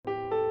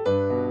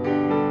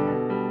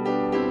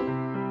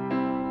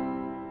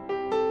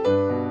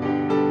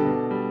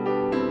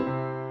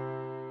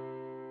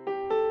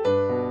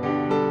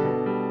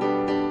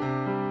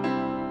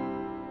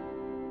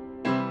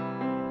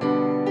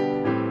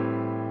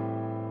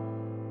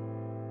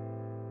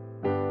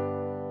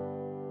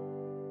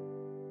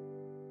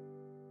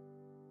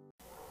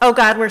Oh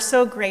God, we're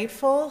so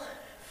grateful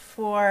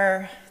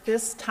for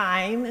this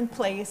time and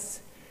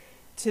place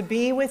to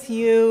be with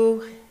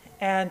you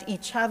and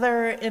each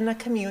other in a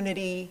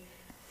community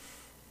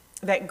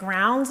that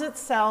grounds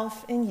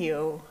itself in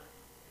you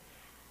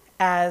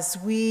as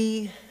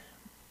we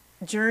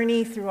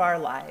journey through our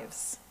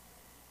lives.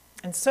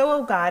 And so,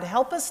 oh God,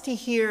 help us to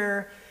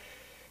hear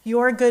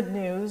your good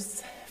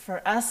news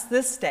for us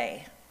this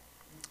day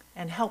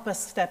and help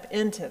us step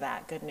into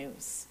that good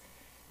news.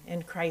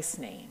 In Christ's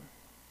name.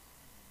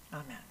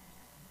 Amen.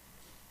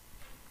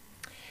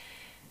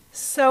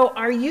 So,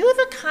 are you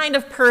the kind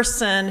of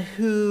person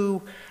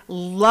who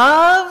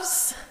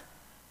loves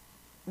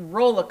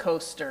roller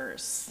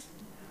coasters?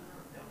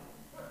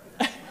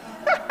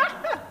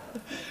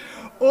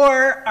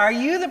 Or are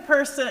you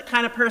the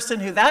kind of person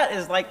who that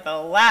is like the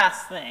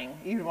last thing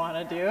you'd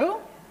want to do?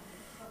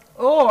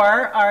 Or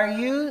are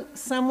you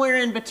somewhere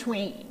in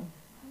between?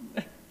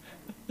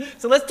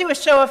 So let's do a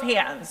show of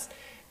hands.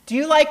 Do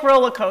you like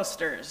roller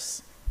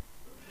coasters?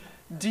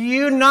 Do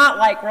you not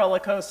like roller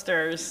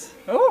coasters?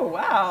 Oh,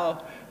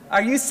 wow.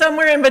 Are you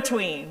somewhere in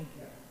between?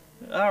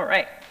 All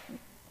right.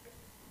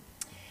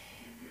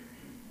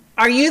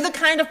 Are you the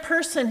kind of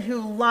person who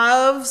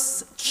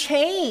loves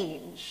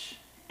change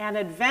and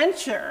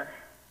adventure?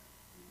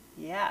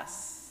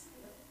 Yes.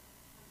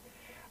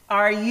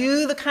 Are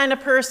you the kind of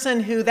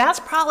person who that's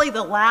probably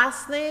the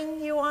last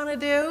thing you want to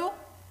do?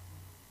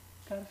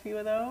 Got a few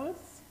of those?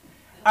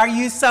 Are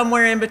you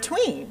somewhere in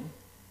between?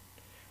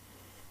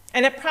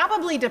 And it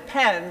probably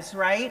depends,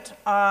 right,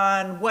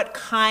 on what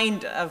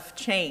kind of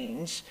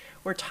change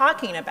we're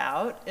talking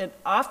about. It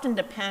often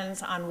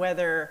depends on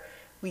whether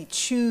we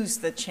choose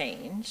the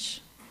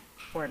change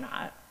or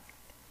not.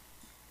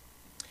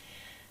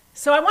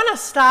 So I want to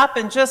stop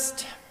and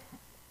just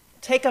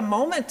take a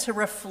moment to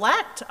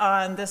reflect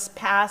on this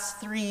past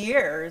 3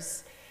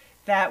 years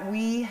that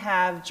we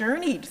have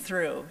journeyed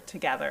through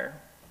together.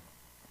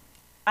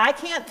 I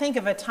can't think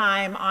of a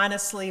time,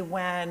 honestly,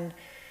 when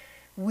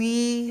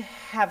we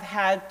have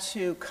had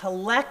to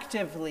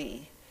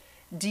collectively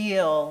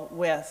deal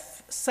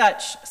with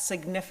such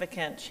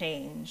significant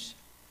change.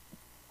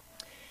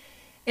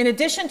 In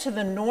addition to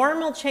the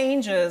normal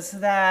changes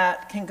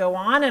that can go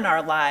on in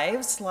our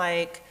lives,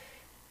 like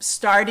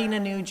starting a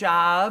new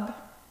job,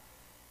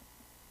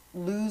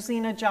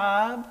 losing a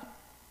job,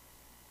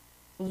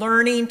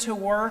 learning to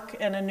work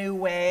in a new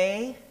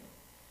way,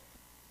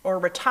 or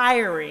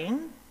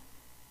retiring,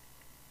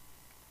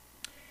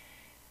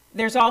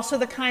 there's also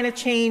the kind of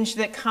change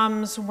that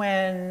comes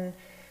when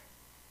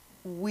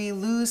we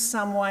lose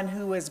someone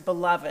who is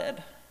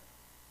beloved,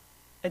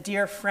 a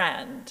dear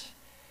friend,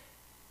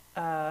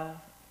 a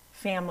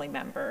family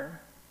member,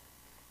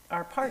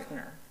 our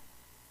partner.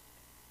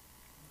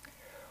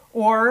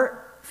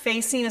 Or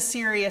facing a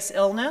serious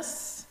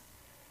illness,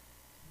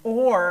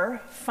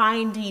 or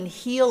finding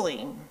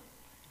healing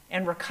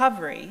and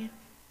recovery,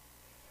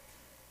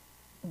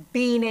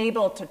 being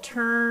able to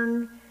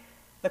turn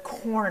the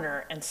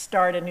corner and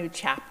start a new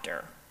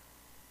chapter.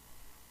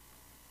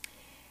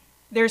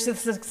 There's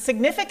a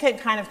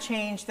significant kind of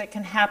change that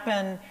can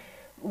happen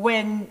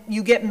when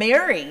you get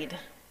married,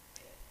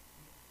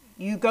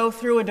 you go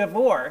through a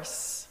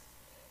divorce,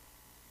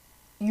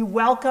 you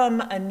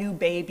welcome a new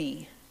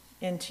baby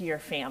into your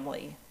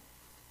family.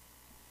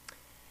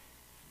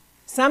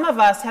 Some of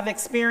us have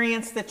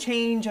experienced the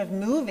change of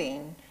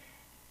moving,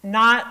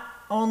 not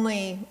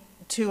only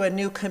to a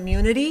new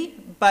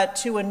community, but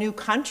to a new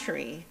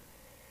country.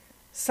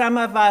 Some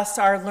of us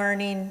are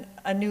learning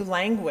a new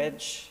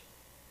language.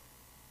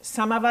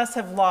 Some of us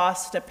have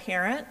lost a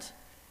parent.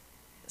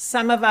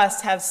 Some of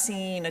us have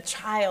seen a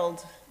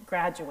child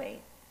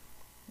graduate.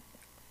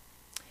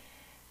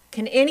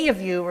 Can any of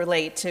you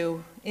relate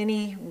to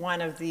any one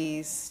of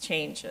these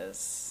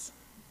changes?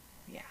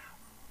 Yeah.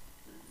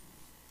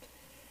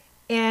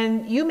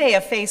 And you may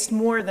have faced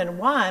more than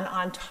one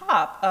on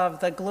top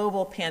of the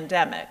global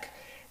pandemic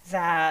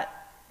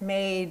that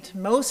made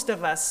most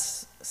of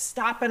us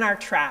stop in our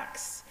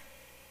tracks.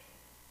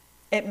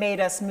 It made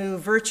us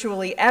move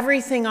virtually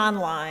everything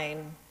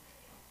online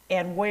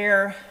and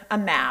wear a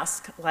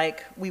mask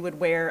like we would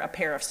wear a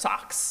pair of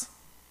socks.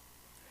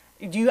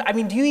 Do you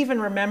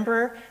even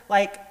remember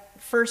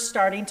first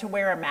starting to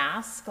wear a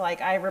mask?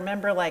 I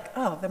remember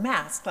oh, the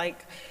mask,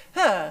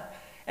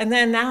 and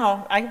then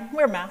now I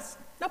wear a mask,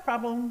 no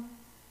problem.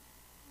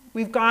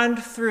 We've gone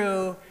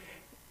through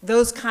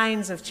those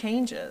kinds of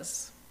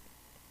changes.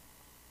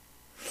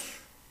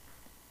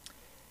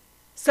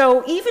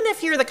 So even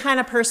if you're the kind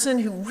of person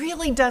who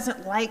really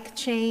doesn't like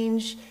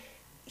change,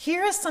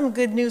 here is some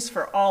good news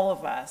for all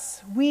of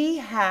us. We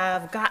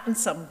have gotten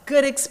some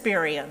good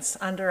experience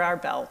under our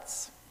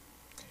belts.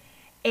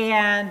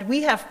 And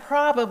we have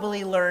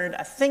probably learned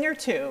a thing or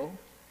two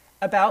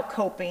about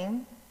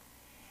coping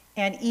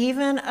and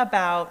even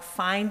about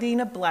finding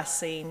a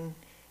blessing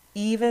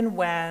even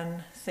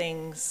when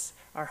things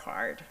are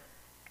hard.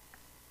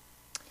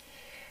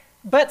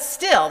 But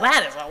still,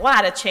 that is a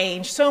lot of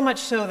change, so much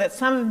so that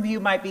some of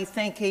you might be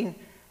thinking,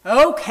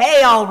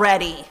 okay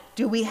already,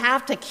 do we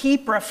have to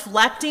keep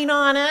reflecting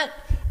on it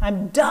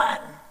I'm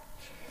done.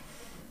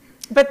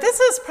 But this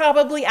is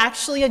probably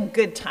actually a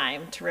good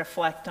time to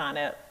reflect on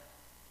it.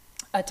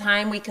 A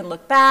time we can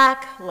look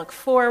back, look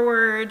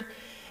forward,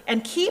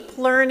 and keep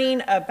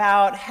learning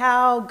about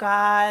how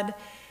God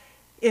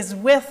is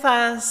with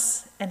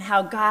us and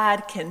how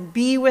God can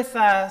be with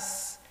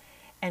us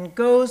and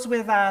goes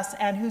with us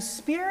and whose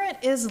Spirit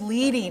is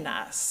leading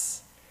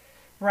us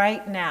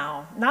right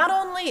now, not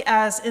only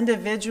as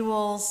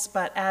individuals,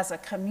 but as a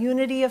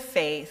community of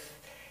faith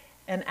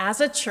and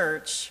as a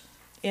church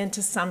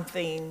into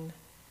something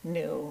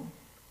new.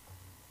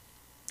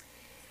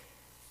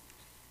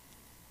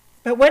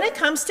 But when it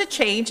comes to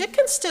change, it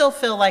can still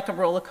feel like a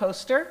roller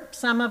coaster.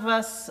 Some of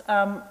us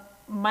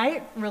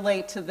might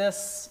relate to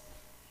this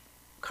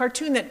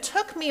cartoon that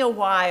took me a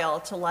while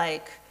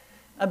to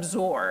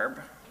absorb.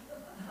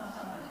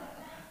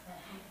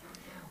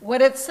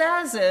 What it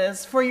says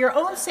is, for your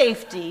own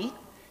safety,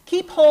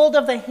 keep hold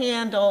of the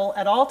handle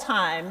at all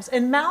times.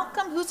 And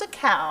Malcolm, who's a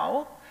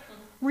cow,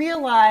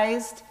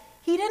 realized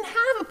he didn't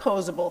have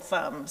opposable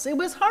thumbs. It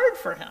was hard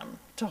for him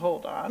to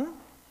hold on.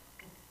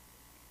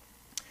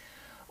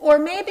 Or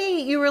maybe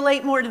you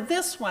relate more to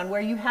this one, where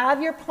you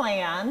have your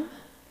plan,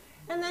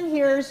 and then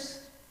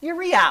here's your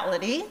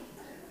reality.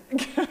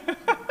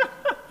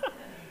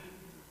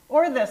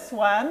 Or this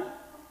one,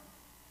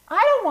 I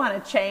don't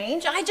want to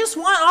change, I just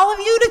want all of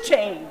you to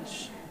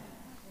change.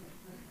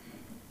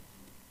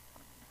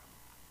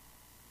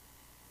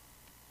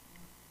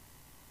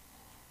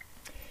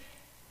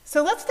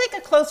 So let's take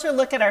a closer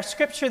look at our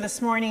scripture this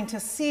morning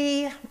to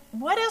see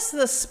what is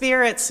the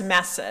Spirit's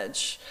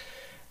message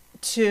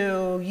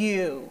to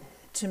you,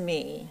 to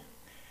me,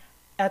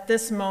 at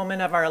this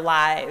moment of our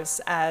lives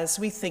as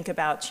we think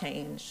about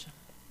change.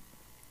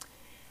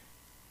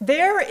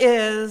 There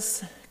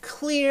is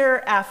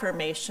clear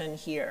affirmation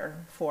here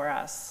for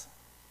us.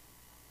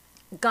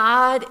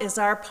 God is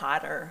our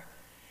potter,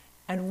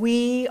 and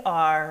we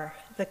are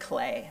the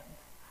clay.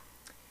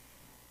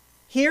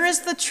 Here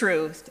is the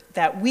truth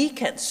that we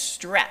can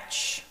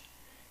stretch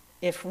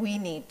if we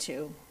need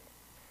to.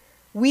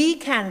 We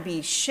can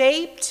be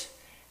shaped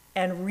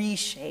and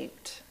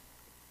reshaped.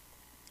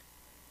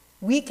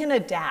 We can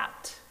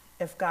adapt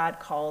if God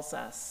calls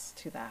us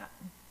to that.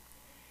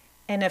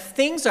 And if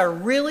things are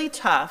really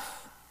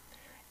tough,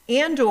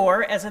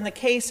 and/or, as in the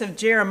case of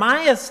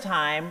Jeremiah's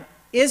time,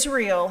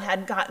 Israel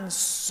had gotten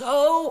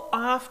so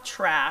off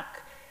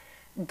track,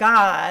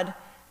 God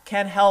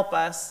can help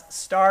us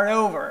start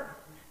over.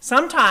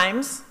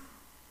 Sometimes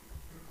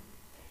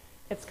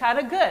it's kind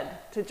of good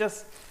to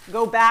just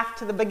go back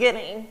to the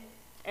beginning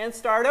and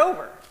start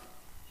over.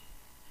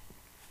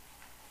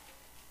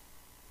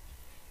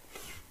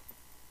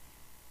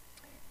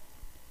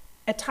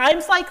 At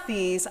times like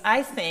these,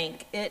 I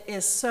think it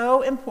is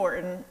so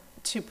important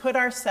to put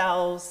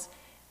ourselves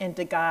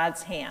into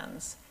God's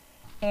hands.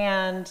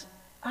 And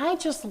I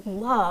just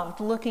loved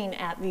looking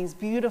at these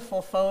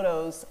beautiful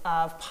photos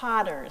of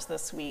potters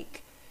this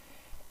week.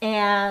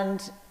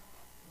 And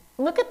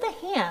look at the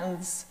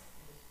hands.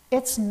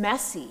 It's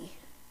messy.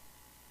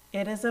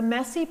 It is a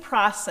messy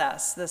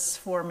process, this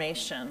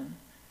formation.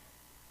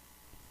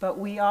 But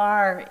we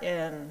are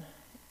in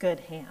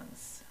good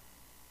hands.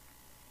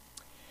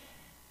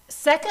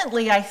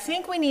 Secondly, I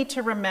think we need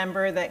to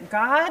remember that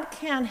God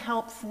can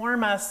help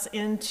form us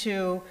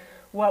into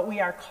what we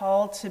are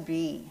called to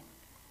be.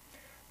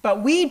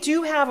 But we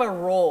do have a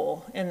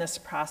role in this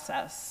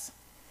process,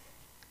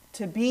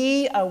 to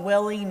be a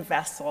willing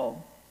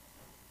vessel.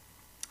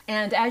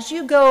 And as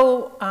you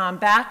go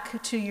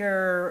back to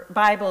your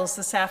Bibles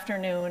this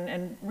afternoon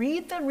and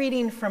read the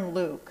reading from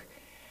Luke,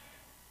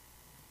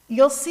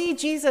 you'll see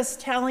Jesus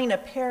telling a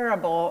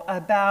parable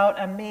about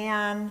a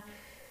man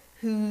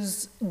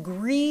whose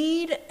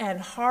greed and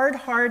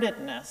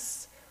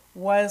hard-heartedness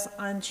was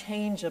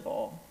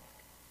unchangeable.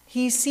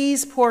 He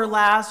sees poor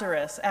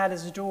Lazarus at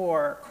his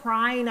door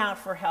crying out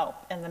for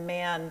help, and the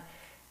man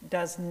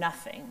does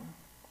nothing.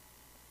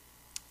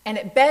 And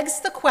it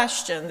begs the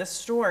question, this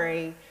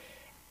story,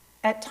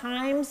 at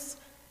times,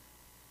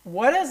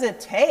 what does it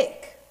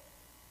take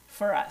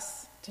for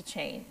us to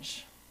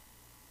change?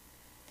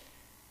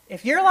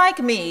 If you're like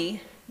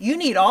me, you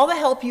need all the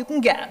help you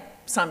can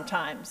get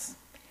sometimes.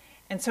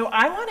 And so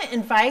I want to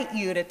invite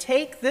you to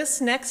take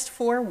this next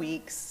 4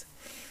 weeks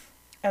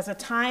as a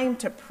time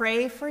to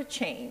pray for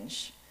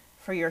change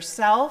for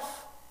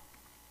yourself,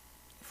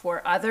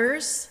 for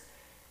others,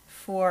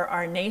 for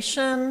our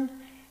nation,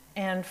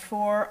 and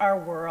for our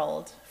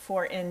world.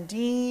 For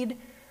indeed,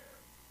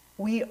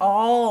 we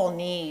all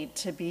need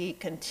to be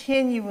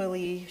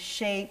continually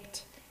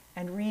shaped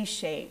and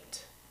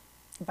reshaped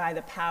by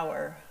the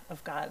power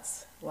of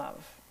God's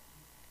love.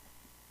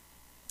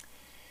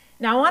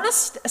 Now, I want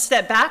to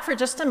step back for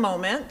just a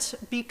moment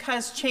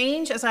because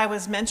change, as I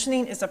was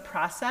mentioning, is a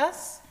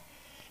process.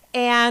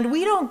 And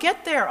we don't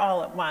get there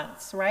all at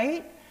once,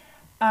 right?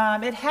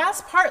 It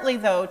has partly,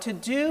 though, to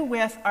do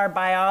with our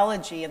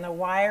biology and the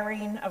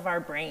wiring of our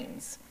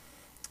brains.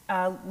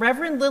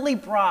 Reverend Lily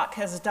Brock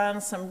has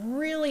done some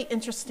really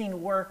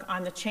interesting work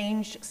on the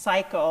change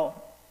cycle.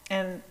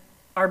 And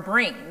our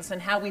brains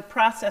and how we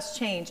process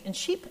change. And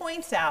she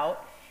points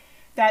out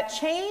that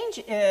change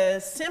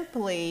is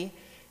simply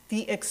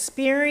the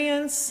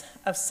experience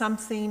of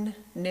something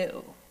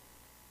new.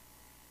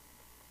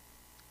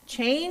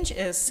 Change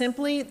is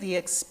simply the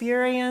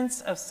experience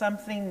of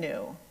something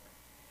new.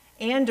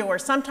 And/or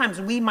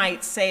sometimes we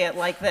might say it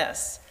like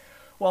this: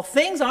 well,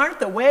 things aren't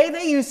the way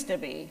they used to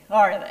be,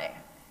 are they?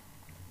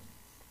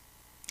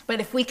 But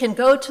if we can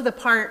go to the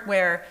part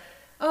where,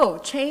 oh,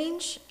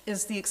 change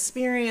is the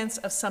experience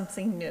of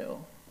something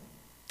new.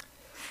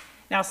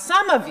 Now,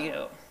 some of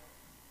you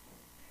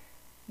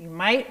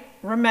might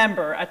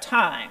remember a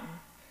time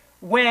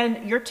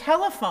when your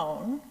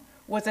telephone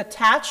was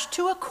attached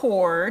to a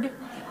cord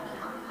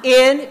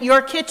in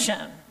your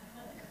kitchen.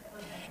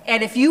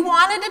 And if you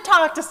wanted to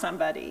talk to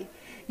somebody,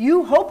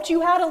 you hoped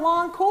you had a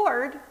long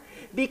cord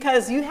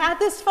because you had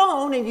this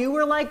phone and you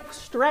were like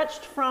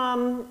stretched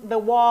from the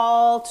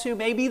wall to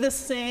maybe the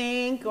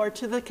sink or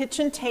to the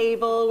kitchen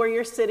table where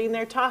you're sitting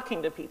there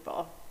talking to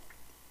people.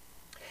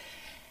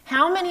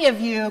 How many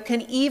of you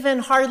can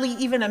hardly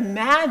even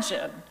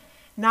imagine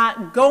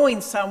not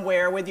going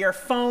somewhere with your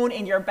phone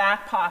in your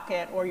back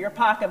pocket or your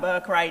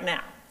pocketbook right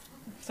now?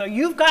 So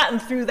you've gotten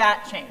through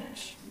that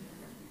change.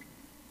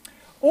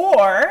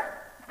 Or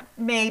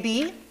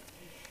maybe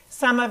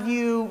some of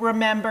you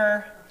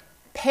remember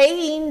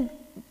paying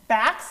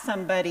back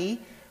somebody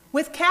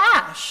with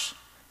cash.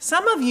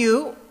 Some of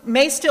you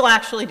may still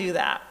actually do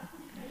that.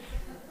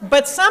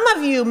 But some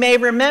of you may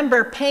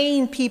remember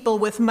paying people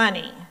with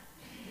money.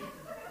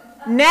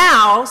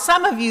 Now,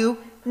 some of you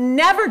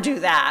never do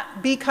that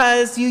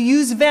because you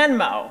use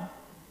Venmo,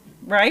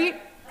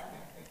 right?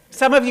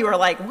 Some of you are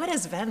like, what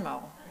is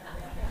Venmo?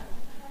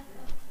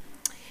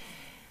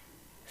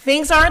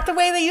 Things aren't the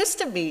way they used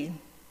to be.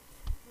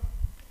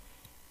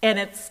 And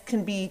it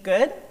can be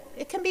good,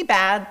 it can be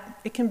bad,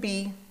 it can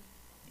be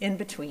in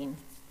between.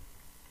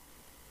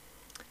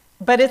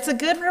 But it's a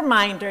good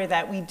reminder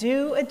that we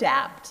do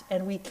adapt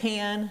and we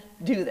can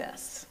do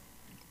this.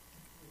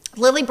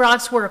 Lily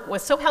Brock's work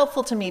was so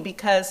helpful to me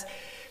because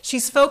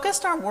she's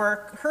focused her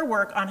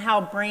work on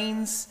how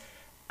brains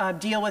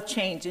deal with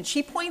change. And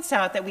she points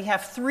out that we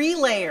have 3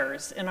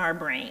 layers in our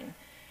brain.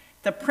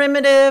 The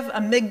primitive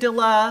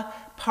amygdala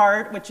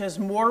part, which is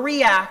more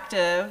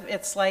reactive.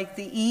 It's like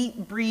the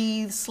eat,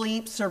 breathe,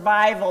 sleep,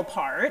 survival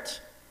part.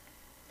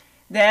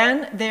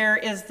 Then there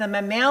is the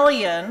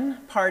mammalian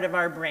part of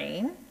our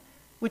brain,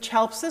 which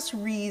helps us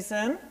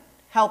reason,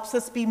 helps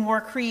us be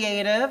more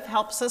creative,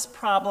 helps us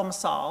problem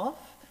solve.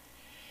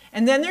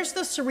 And then there's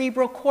the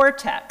cerebral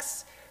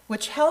cortex,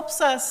 which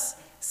helps us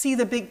see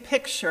the big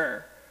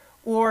picture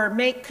or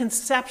make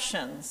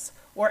conceptions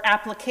or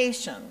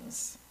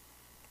applications.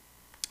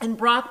 And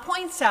Brock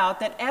points out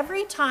that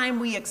every time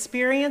we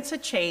experience a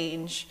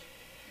change,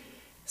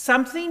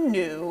 something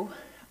new,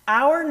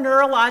 our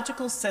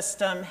neurological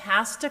system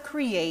has to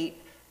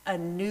create a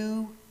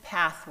new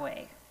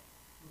pathway.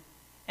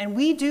 And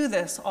we do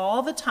this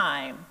all the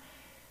time.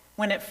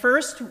 When at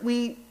first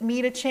we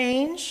meet a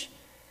change,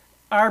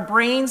 our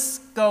brains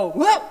go,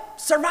 whoop,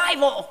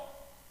 survival.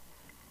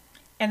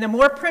 And the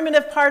more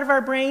primitive part of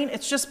our brain,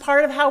 it's just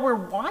part of how we're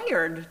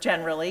wired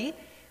generally.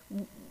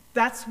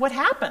 That's what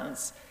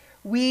happens.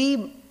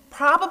 We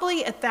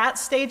probably at that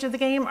stage of the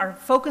game are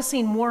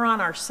focusing more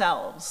on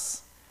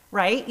ourselves,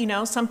 right? You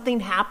know, something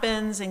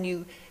happens and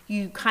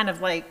you kind of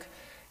like,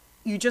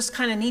 you just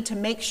kind of need to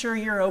make sure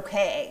you're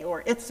okay,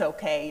 or it's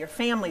okay, your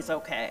family's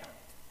okay.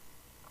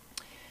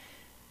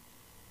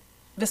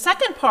 The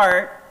second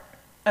part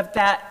of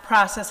that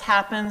process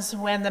happens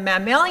when the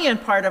mammalian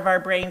part of our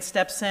brain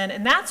steps in,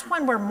 and that's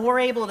when we're more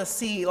able to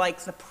see like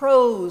the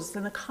pros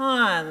and the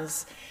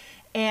cons,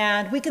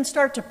 and we can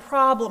start to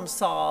problem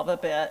solve a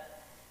bit.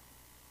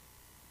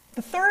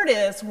 The third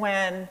is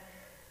when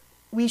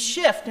we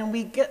shift and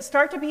we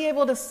start to be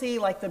able to see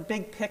like the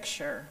big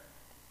picture.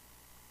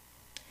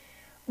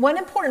 One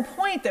important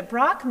point that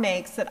Brock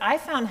makes that I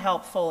found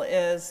helpful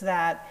is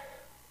that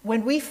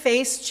when we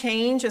face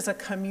change as a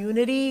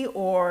community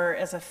or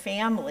as a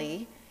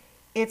family,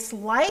 it's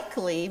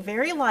likely,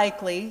 very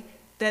likely,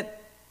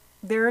 that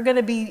there are going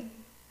to be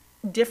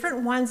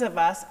different ones of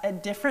us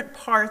at different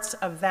parts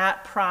of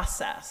that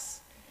process.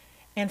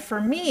 And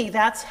for me,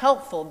 that's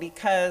helpful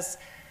because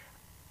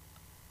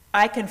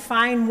I can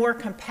find more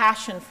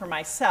compassion for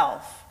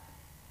myself,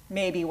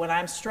 maybe when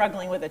I'm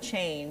struggling with a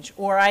change,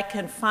 or I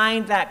can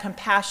find that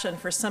compassion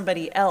for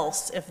somebody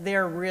else if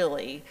they're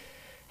really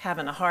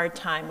having a hard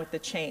time with the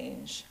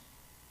change.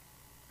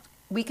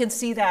 We can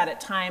see that at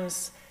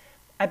times.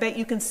 I bet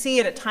you can see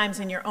it at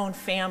times in your own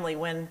family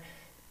when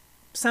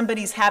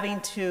somebody's having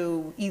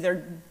to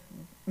either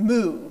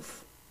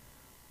move.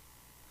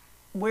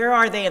 Where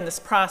are they in this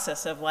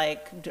process of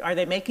like, are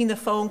they making the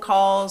phone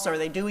calls? Are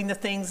they doing the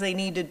things they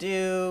need to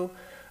do?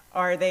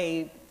 Are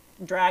they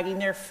dragging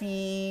their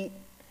feet?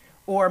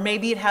 Or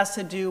maybe it has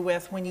to do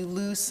with when you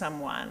lose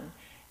someone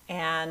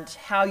and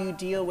how you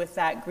deal with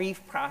that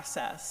grief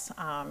process.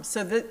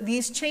 So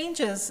these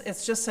changes,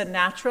 it's just a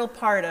natural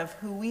part of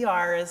who we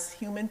are as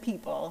human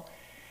people,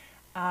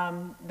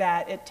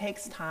 that it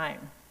takes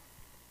time.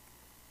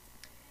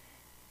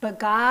 But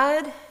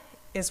God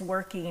is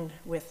working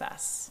with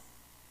us.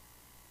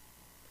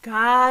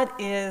 God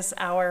is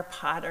our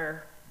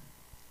potter.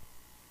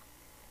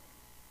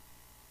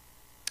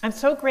 I'm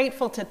so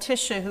grateful to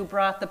Tisha, who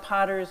brought the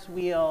potter's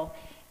wheel,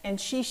 and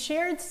she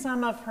shared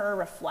some of her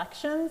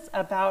reflections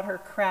about her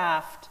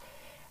craft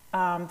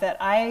that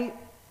I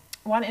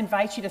want to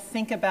invite you to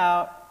think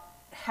about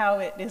how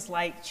it is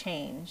like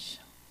change.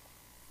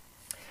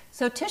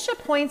 So Tisha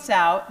points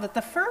out that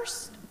the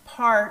first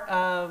part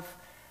of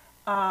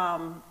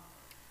a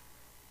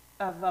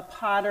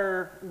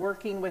potter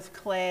working with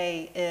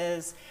clay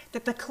is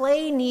that the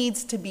clay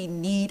needs to be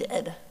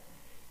kneaded.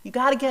 You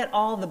got to get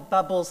all the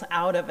bubbles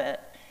out of it.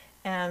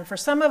 And for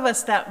some of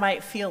us, that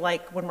might feel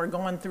like when we're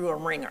going through a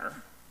wringer,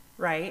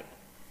 right?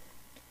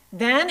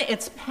 Then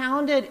it's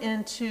pounded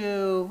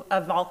into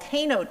a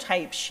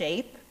volcano-type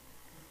shape.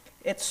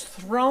 It's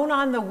thrown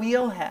on the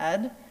wheel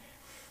head,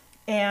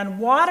 and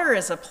water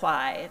is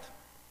applied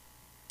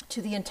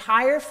to the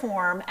entire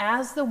form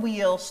as the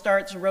wheel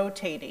starts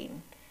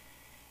rotating.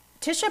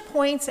 Tisha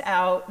points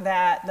out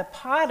that the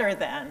potter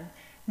then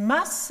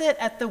must sit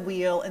at the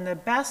wheel in the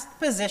best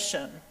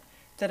position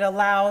that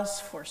allows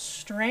for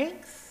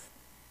strength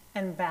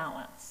and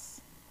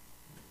balance.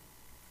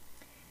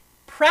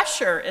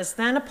 Pressure is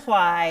then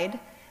applied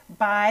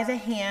by the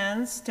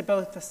hands to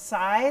both the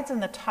sides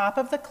and the top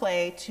of the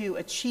clay to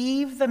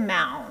achieve the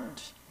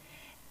mound.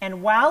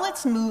 And while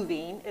it's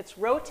moving, it's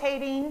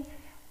rotating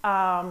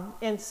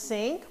in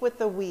sync with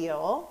the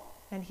wheel.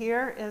 And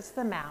here is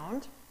the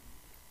mound.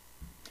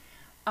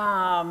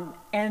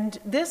 And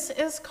this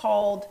is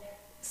called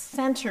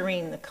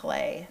centering the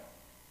clay.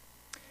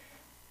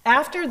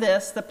 After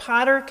this, the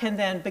potter can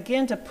then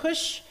begin to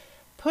push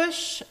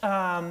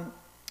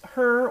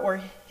her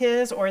or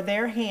his or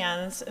their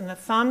hands and the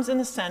thumbs in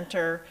the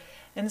center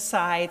and the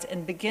sides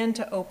and begin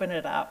to open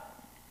it up.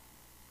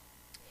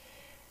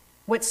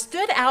 What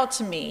stood out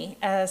to me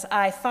as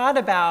I thought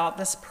about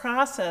this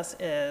process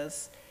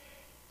is,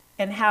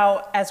 and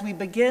how as we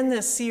begin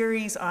this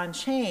series on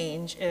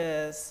change,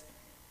 is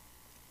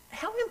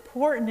how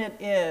important it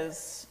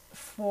is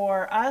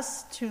for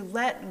us to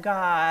let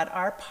God,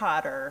 our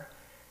potter,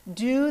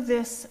 do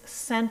this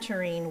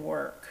centering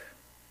work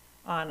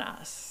on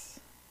us.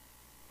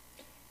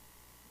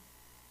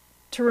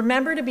 To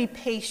remember to be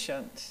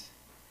patient,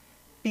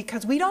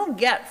 because we don't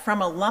get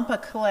from a lump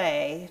of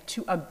clay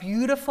to a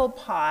beautiful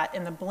pot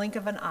in the blink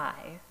of an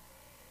eye.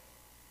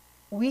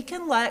 We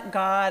can let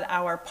God,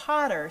 our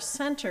potter,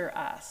 center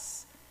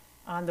us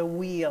on the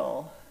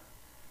wheel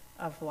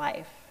of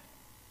life.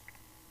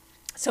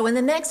 So in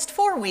the next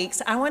 4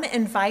 weeks, I want to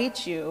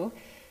invite you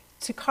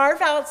to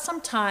carve out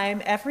some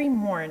time every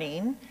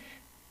morning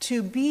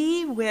to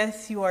be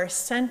with your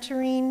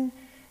centering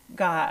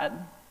God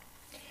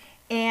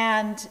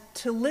and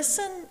to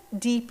listen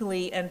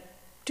deeply and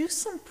do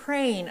some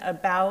praying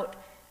about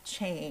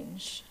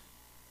change,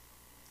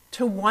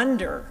 to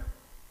wonder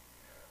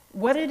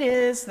what it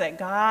is that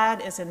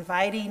God is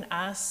inviting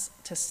us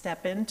to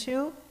step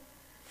into.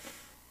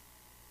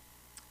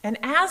 And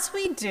as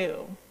we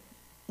do,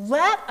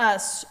 let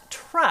us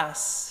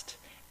trust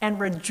and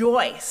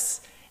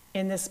rejoice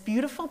in this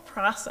beautiful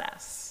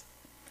process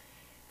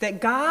that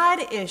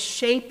God is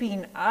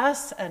shaping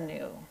us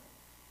anew,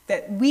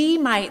 that we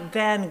might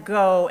then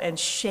go and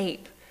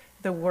shape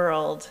the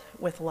world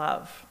with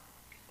love.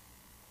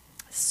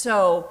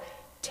 So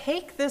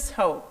take this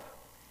hope,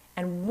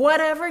 and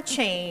whatever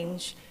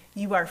change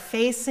you are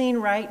facing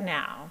right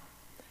now,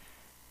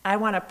 I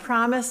want to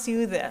promise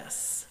you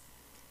this: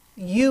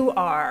 you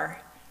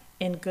are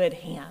in good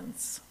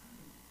hands.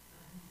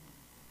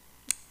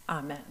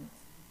 Amen.